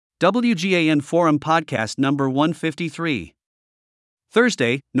WGAN Forum Podcast number 153.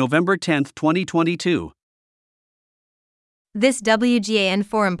 Thursday, November 10, 2022. This WGAN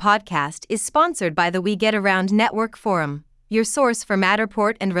Forum podcast is sponsored by the We Get Around Network Forum, your source for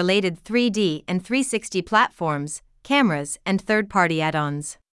Matterport and related 3D and 360 platforms, cameras, and third-party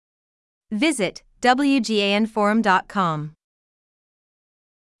add-ons. Visit WGANforum.com.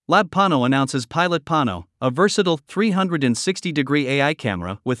 Labpano announces PilotPano, a versatile 360-degree AI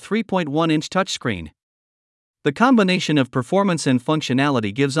camera with 3.1-inch touchscreen. The combination of performance and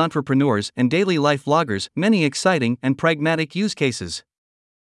functionality gives entrepreneurs and daily life vloggers many exciting and pragmatic use cases.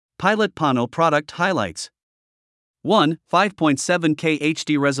 PilotPano product highlights: 1. 5.7K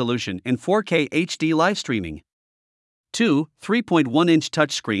HD resolution and 4K HD live streaming. 2. 3.1-inch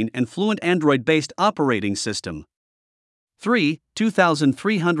touchscreen and fluent Android-based operating system. 3.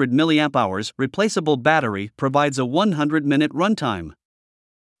 2,300 mAh replaceable battery provides a 100-minute runtime.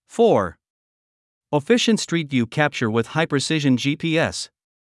 4. Efficient street view capture with high-precision GPS.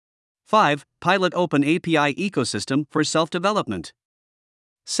 5. Pilot open API ecosystem for self-development.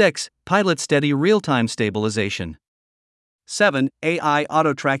 6. Pilot steady real-time stabilization. 7. AI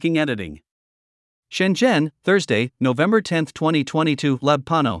auto-tracking editing. Shenzhen, Thursday, November 10, 2022.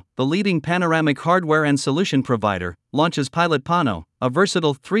 Labpano, the leading panoramic hardware and solution provider, launches PilotPano, a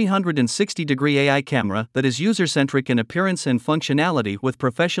versatile 360-degree AI camera that is user-centric in appearance and functionality with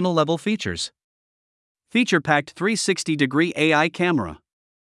professional-level features. Feature-packed 360-degree AI camera.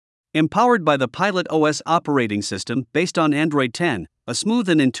 Empowered by the Pilot OS operating system based on Android 10, a smooth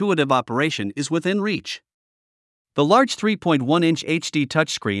and intuitive operation is within reach. The large 3.1-inch HD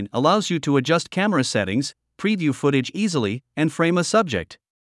touchscreen allows you to adjust camera settings, preview footage easily, and frame a subject.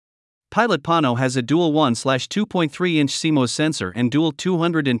 PilotPano has a dual 1/2.3-inch CMOS sensor and dual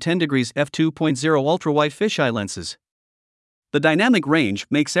 210° f2.0 ultra-wide fisheye lenses. The dynamic range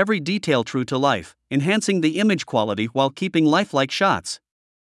makes every detail true to life, enhancing the image quality while keeping lifelike shots.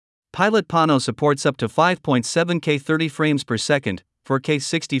 PilotPano supports up to 5.7K 30 frames per second, 4K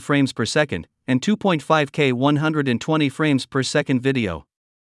 60 frames per second, and 2.5K 120 frames per second video.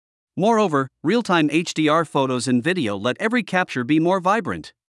 Moreover, real-time HDR photos and video let every capture be more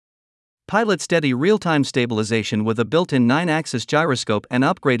vibrant. Pilot steady real-time stabilization with a built-in 9-axis gyroscope and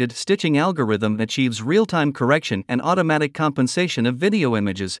upgraded stitching algorithm achieves real-time correction and automatic compensation of video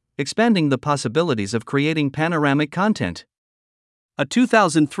images, expanding the possibilities of creating panoramic content. A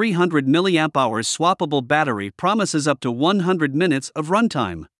 2,300 mAh swappable battery promises up to 100 minutes of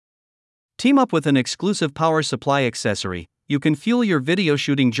runtime. Team up with an exclusive power supply accessory, you can fuel your video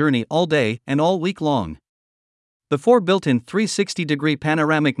shooting journey all day and all week long. The 4 built-in 360-degree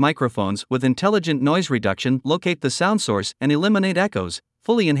panoramic microphones with intelligent noise reduction locate the sound source and eliminate echoes,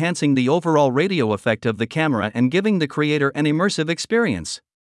 fully enhancing the overall radio effect of the camera and giving the creator an immersive experience.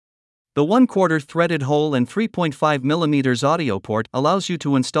 The 1/4 threaded hole and 3.5mm audio port allows you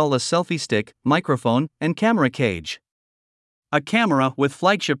to install a selfie stick, microphone, and camera cage. A camera with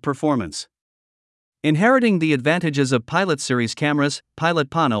flagship performance. Inheriting the advantages of Pilot series cameras,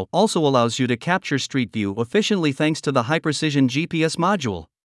 PilotPano also allows you to capture street view efficiently thanks to the high-precision GPS module.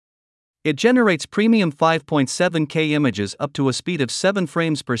 It generates premium 5.7K images up to a speed of 7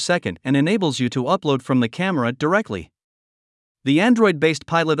 frames per second and enables you to upload from the camera directly. The Android-based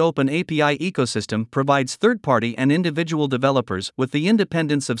Pilot Open API ecosystem provides third-party and individual developers with the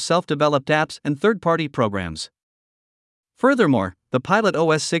independence of self-developed apps and third-party programs. Furthermore, the Pilot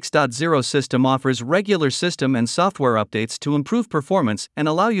OS 6.0 system offers regular system and software updates to improve performance and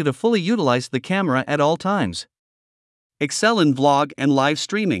allow you to fully utilize the camera at all times. Excel in vlog and live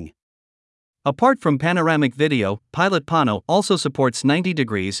streaming. Apart from panoramic video, PilotPano also supports 90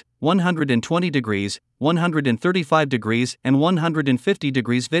 degrees, 120 degrees, 135 degrees, and 150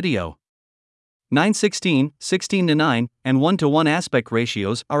 degrees video. 9:16, 16:9, and 1:1 aspect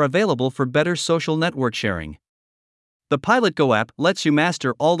ratios are available for better social network sharing. The Pilot Go app lets you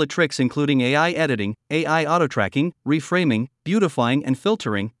master all the tricks including AI editing, AI auto-tracking, reframing, beautifying and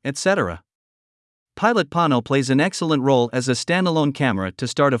filtering, etc. PilotPano plays an excellent role as a standalone camera to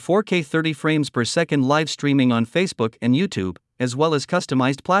start a 4K 30 frames per second live streaming on Facebook and YouTube, as well as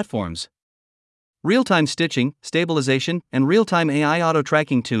customized platforms. Real-time stitching, stabilization, and real-time AI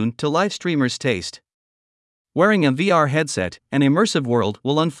auto-tracking tuned to live streamers' taste. Wearing a VR headset, an immersive world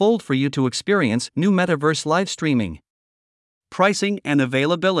will unfold for you to experience new metaverse live streaming. Pricing and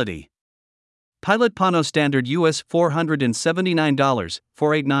availability. PilotPano standard US $479,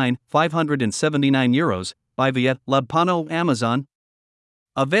 $489, €579, buy via Labpano, Amazon.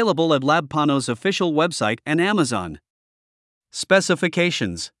 Available at Labpano's official website and Amazon.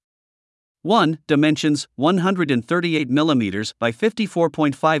 Specifications. 1. Dimensions 138mm by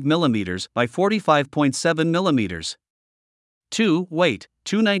 54.5mm by 45.7mm. 2. Weight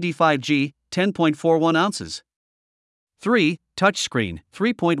 295g, 10.41 ounces. 3. Touchscreen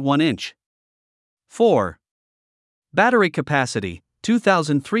 3.1 inch. 4. Battery capacity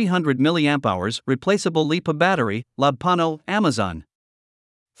 2300 mAh, replaceable LiPo battery, Labpano, Amazon.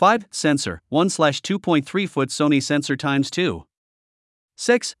 5. Sensor 1/2.3 foot Sony sensor x2.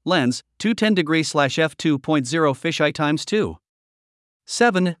 6. Lens 210°/f2.0 fisheye x2.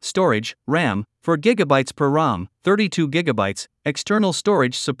 7. Storage, RAM, 4 GB per ROM, 32 GB, external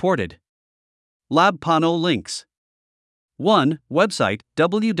storage supported. Labpano links. 1. Website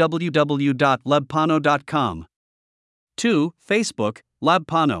www.labpano.com. 2. Facebook,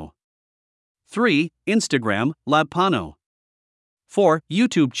 Labpano. 3. Instagram, Labpano. 4.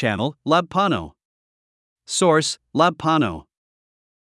 YouTube channel, Labpano. Source, Labpano.